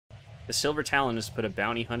The Silver Talon is to put a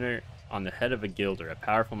bounty hunter on the head of a guilder, a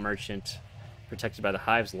powerful merchant protected by the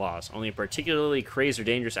Hive's laws. Only a particularly crazed or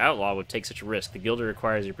dangerous outlaw would take such a risk. The guilder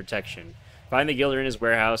requires your protection. Find the guilder in his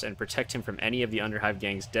warehouse and protect him from any of the Underhive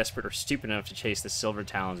gangs desperate or stupid enough to chase the Silver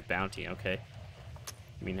Talon's bounty. Okay.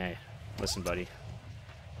 I mean, hey, listen, buddy.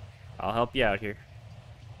 I'll help you out here.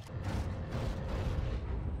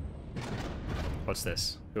 What's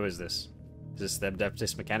this? Who is this? Is this the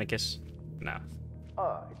Adeptus Mechanicus? No.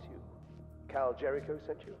 Ah, it's you. Cal Jericho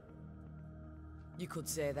sent you? You could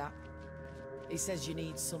say that. He says you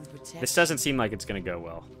need some protection. This doesn't seem like it's gonna go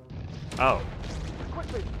well. Oh.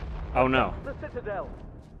 Quickly! Oh no. The Citadel!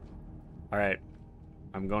 Alright.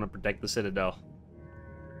 I'm going to protect the Citadel.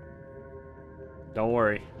 Don't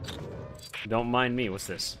worry. Don't mind me. What's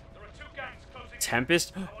this?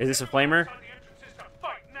 Tempest? Is this a flamer?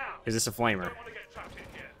 Is this a flamer?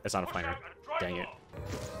 It's not a flamer. Dang it.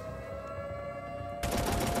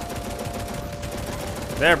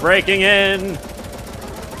 They're breaking in!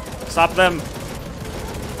 Stop them!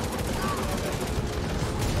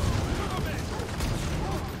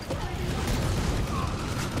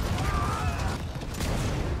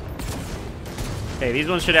 Okay, these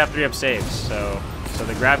ones should have 3-up saves, so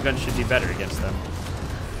the grab gun should be better against them.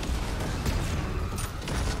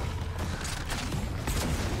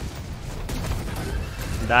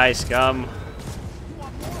 Die, scum.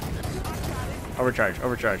 Overcharge,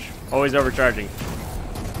 overcharge. Always overcharging.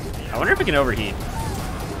 I wonder if it can overheat.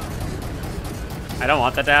 I don't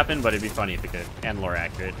want that to happen, but it'd be funny if it could, and lore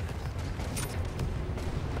accurate.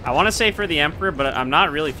 I want to say for the Emperor, but I'm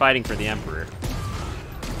not really fighting for the Emperor.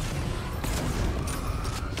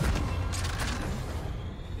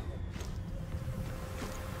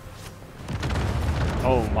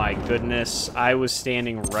 Oh my goodness, I was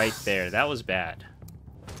standing right there. That was bad.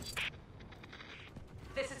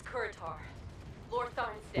 This is Kuritar. Lord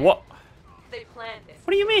Tharn's dead. What? They planned this.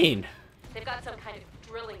 What do you mean? They've got some kind of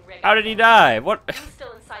drilling rig. How did he die? What? Who's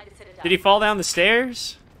still inside the Citadel? Did he fall down the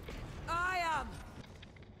stairs? I am.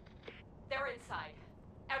 They're inside.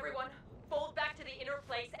 Everyone, fold back to the inner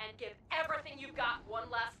place and give everything you've got one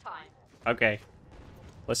last time. Okay.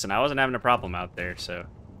 Listen, I wasn't having a problem out there, so...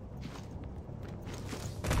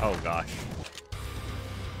 Oh, gosh.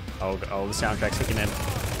 Oh, the soundtrack's kicking in.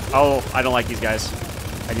 Oh, I don't like these guys.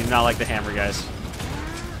 I do not like the hammer guys.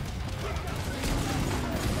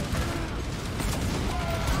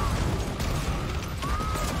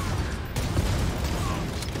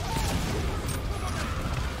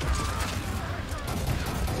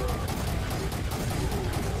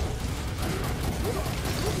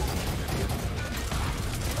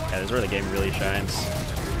 Yeah, this is where the game really shines.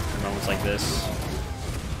 In moments like this.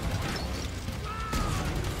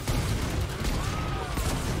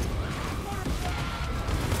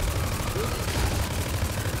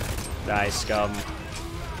 Die, scum.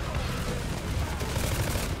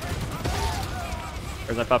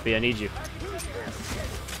 Where's my puppy? I need you.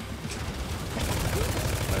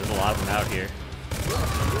 There's a lot of them out here.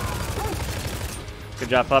 Good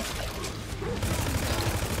job, pup.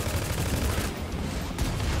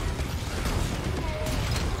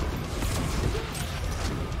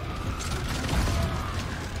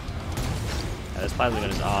 Yeah, this plasma gun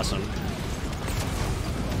is awesome.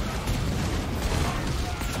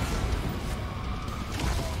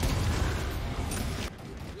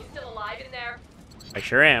 I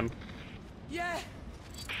sure am. Yeah.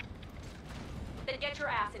 Then get your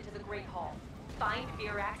ass into the Great Hall. Find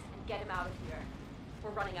Virax and get him out of here.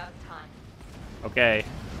 We're running out of time. Okay.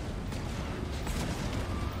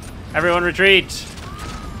 Everyone retreat!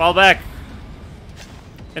 Fall back!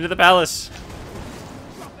 Into the palace!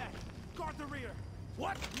 Drop back! Guard the rear!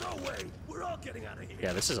 What? No way! We're all getting out of here!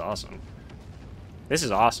 Yeah, this is awesome. This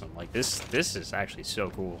is awesome. Like, this is actually so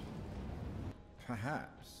cool. Perhaps.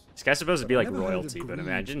 This guy's supposed to be like I've never heard of royalty, but greed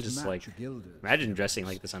imagine to just match like... guilders. Imagine dressing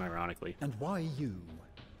like this unironically. And why you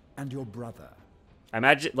and your brother? I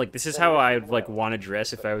imagine, like, this is how I would, like, want to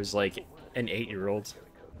dress if I was, like, an 8-year-old.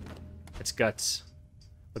 It's guts.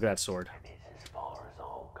 Look at that sword. As far as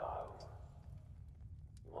I'll go.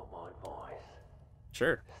 You want my advice?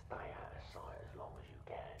 Sure. Stay out of sight as long as you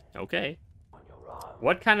can. Okay. On your own.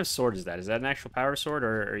 What kind of sword is that? Is that an actual power sword,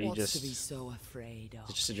 or are you What's just... to be so afraid of?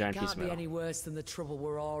 It's just a giant Can't piece of be metal. any worse than the trouble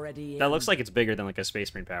we're already in. That looks like it's bigger than, like, a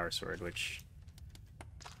Space Marine power sword, which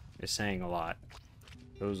is saying a lot.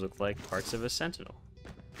 Those look like parts of a sentinel.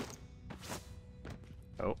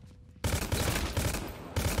 Oh.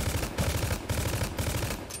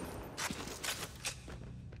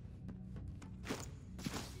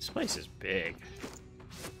 This place is big.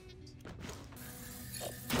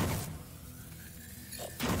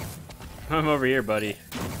 I'm over here, buddy.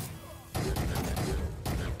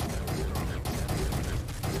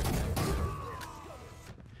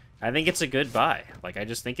 I think it's a good buy. Like, I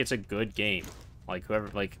just think it's a good game. Like, whoever,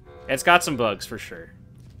 like, it's got some bugs for sure.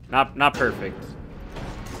 Not perfect.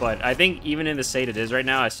 But I think even in the state it is right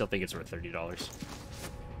now, I still think it's worth $30.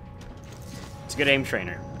 It's a good aim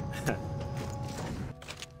trainer.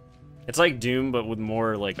 It's like Doom, but with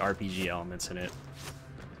more, like, RPG elements in it.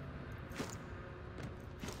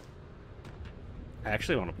 I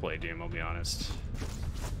actually want to play Doom, I'll be honest.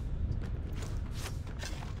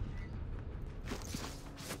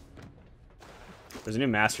 There's a new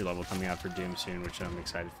master level coming out for Doom soon, which I'm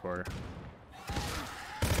excited for.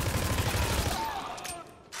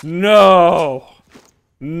 No!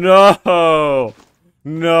 No!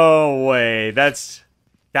 No way. That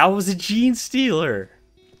was a Genestealer.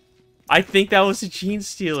 I think that was a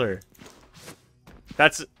Genestealer.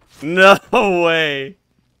 That's... No way.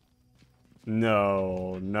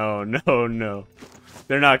 No, no, no, no.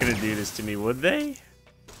 They're not gonna do this to me, would they?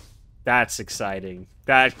 That's exciting.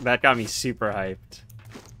 That got me super hyped.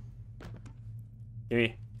 Give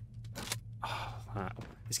me... Oh, wow.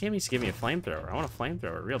 This game needs to give me a flamethrower. I want a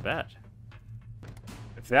flamethrower real bad.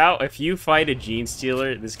 If you fight a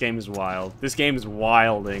Genestealer, this game is wild. This game is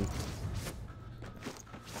wilding.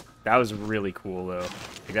 That was really cool though.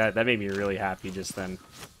 Like that made me really happy just then.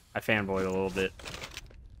 I fanboyed a little bit.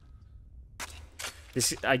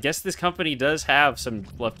 I guess this company does have some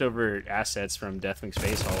leftover assets from Deathwing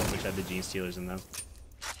Space Hulk, which had the Genestealers in them.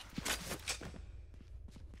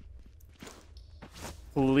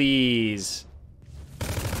 Please.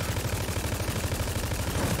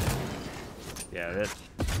 Yeah,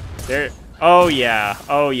 there. Oh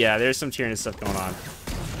yeah, there's some Tyranid stuff going on.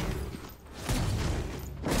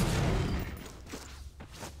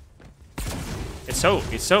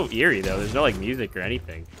 It's so eerie though. There's no like music or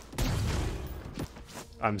anything.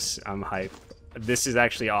 I'm hyped. This is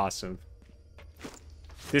actually awesome.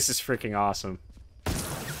 This is freaking awesome.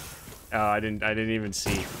 Oh, I didn't even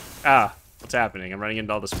see. Ah, what's happening? I'm running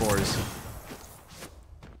into all the spores.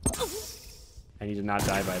 I need to not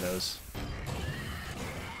die by those.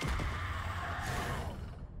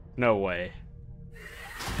 No way.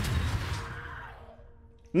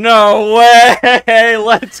 No way!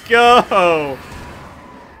 Let's go!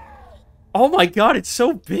 Oh my god, it's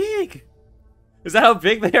so big! Is that how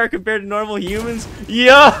big they are compared to normal humans?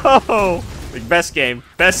 Yo! Like, best game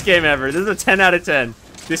ever. This is a 10 out of 10.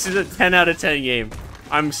 This is a 10 out of 10 game.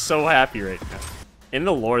 I'm so happy right now. In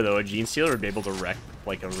the lore, though, a Genestealer would be able to wreck,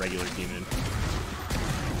 like, a regular demon.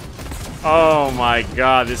 Oh my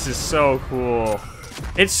god, this is so cool.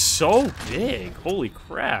 It's so big. Holy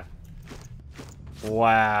crap.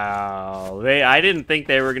 Wow. I didn't think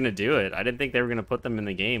they were gonna do it. I didn't think they were gonna put them in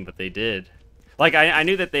the game, but they did. Like, I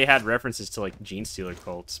knew that they had references to, like, Genestealer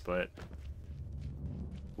cults, but...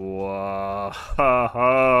 Whoa.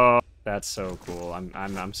 That's so cool.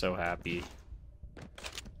 I'm so happy.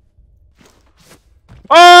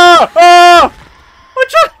 Oh! Oh!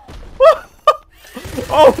 What's up?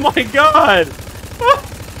 Oh my god!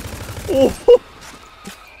 Oh.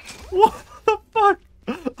 What the fuck?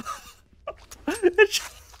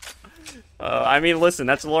 I mean, listen,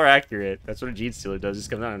 that's lore accurate. That's what a Genestealer does. Just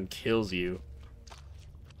comes out and kills you.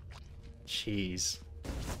 Jeez.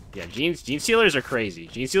 Yeah, Genestealers are crazy.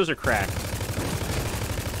 Genestealers are cracked.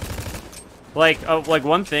 Like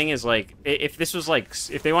one thing is, like, if this was, like,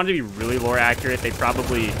 if they wanted to be really lore accurate, they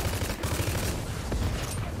probably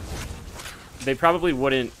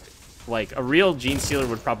wouldn't, like, a real Genestealer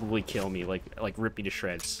would probably kill me, like rip me to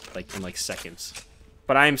shreds, like, in, like, seconds.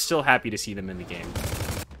 But I am still happy to see them in the game.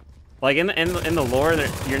 Like, in the lore,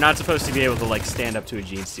 you're not supposed to be able to, like, stand up to a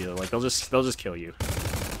Genestealer. Like, they'll just kill you.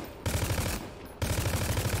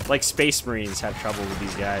 Like, Space Marines have trouble with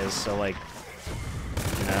these guys, so, like,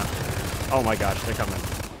 you know. Oh my gosh, they're coming.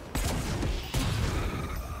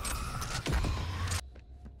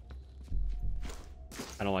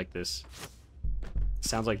 I don't like this. It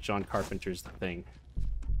sounds like John Carpenter's The Thing.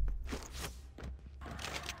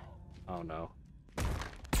 Oh no.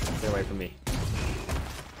 Stay away from me.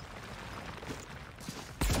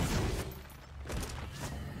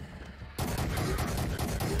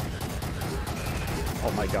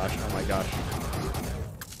 Oh my gosh, oh my gosh.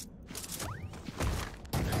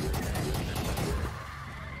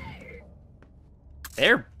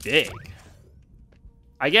 They're big.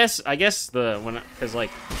 I guess cause like,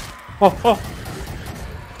 oh.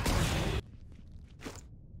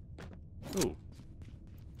 Ooh.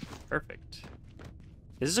 Perfect.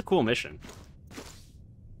 This is a cool mission.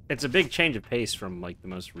 It's a big change of pace from like the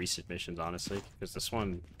most recent missions, honestly, because this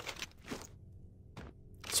one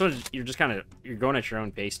you're just kind of, you're going at your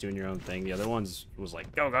own pace, doing your own thing. The other ones was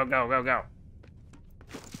like, go, go, go, go, go.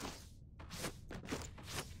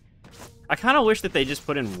 I kind of wish that they just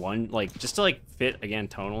put in one, like, just to, like, fit, again,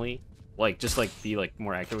 tonally. Like, just, like, be, like,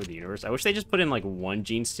 more accurate with the universe. I wish they just put in, like, one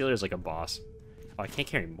Genestealer as, like, a boss. Oh, I can't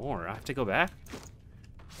carry more. I have to go back?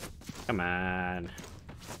 Come on.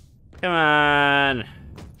 Come on.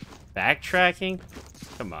 Backtracking?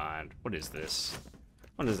 Come on. What is this?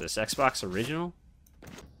 What is this? Xbox original?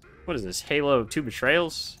 What is this? Halo 2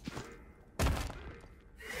 Betrayals?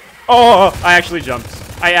 Oh! I actually jumped.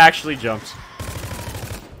 I actually jumped.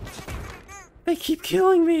 They keep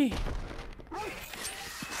killing me.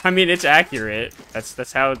 I mean, it's accurate.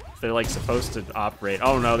 That's how they're, like, supposed to operate.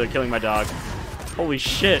 Oh no, they're killing my dog. Holy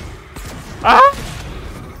shit. Ah!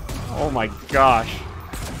 Oh my gosh.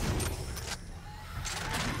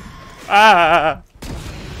 Ah!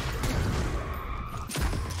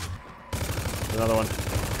 Another one.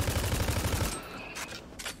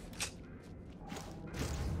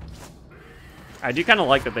 I do kind of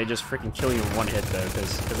like that they just freaking kill you in one hit, though,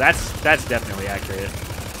 because that's definitely accurate.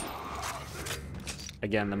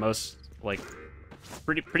 Again, the most, like,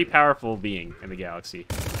 pretty powerful being in the galaxy.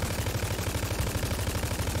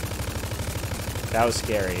 That was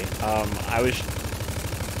scary. I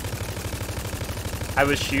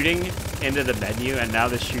was shooting into the menu, and now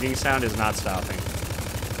the shooting sound is not stopping.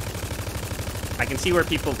 I can see where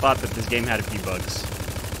people thought that this game had a few bugs.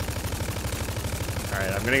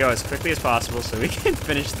 Alright, I'm gonna go as quickly as possible so we can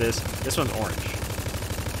finish this. This one's orange.